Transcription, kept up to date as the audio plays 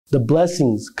The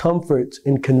blessings, comforts,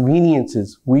 and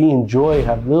conveniences we enjoy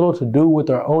have little to do with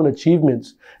our own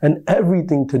achievements and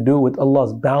everything to do with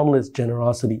Allah's boundless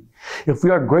generosity. If we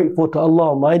are grateful to Allah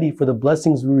Almighty for the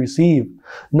blessings we receive,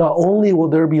 not only will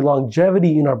there be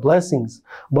longevity in our blessings,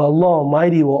 but Allah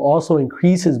Almighty will also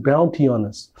increase His bounty on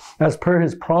us, as per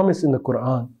His promise in the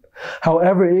Quran.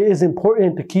 However, it is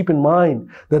important to keep in mind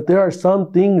that there are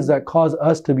some things that cause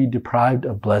us to be deprived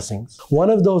of blessings. One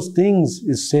of those things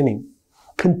is sinning.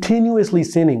 Continuously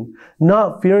sinning,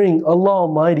 not fearing Allah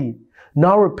Almighty,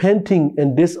 not repenting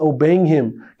and disobeying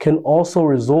Him can also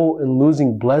result in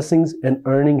losing blessings and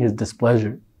earning His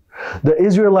displeasure. The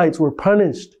Israelites were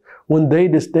punished when they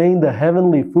disdained the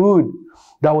heavenly food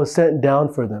that was sent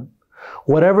down for them.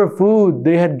 Whatever food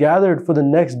they had gathered for the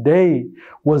next day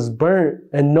was burnt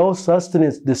and no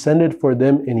sustenance descended for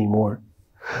them anymore.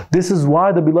 This is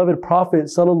why the beloved Prophet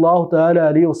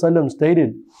ﷺ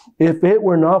stated, if it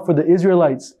were not for the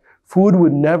Israelites, food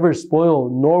would never spoil,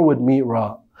 nor would meat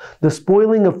rot. The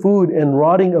spoiling of food and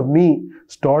rotting of meat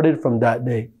started from that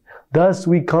day. Thus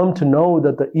we come to know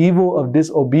that the evil of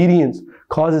disobedience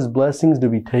causes blessings to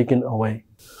be taken away.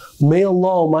 May Allah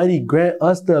Almighty grant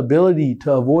us the ability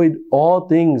to avoid all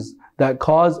things that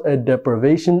cause a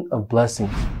deprivation of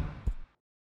blessings.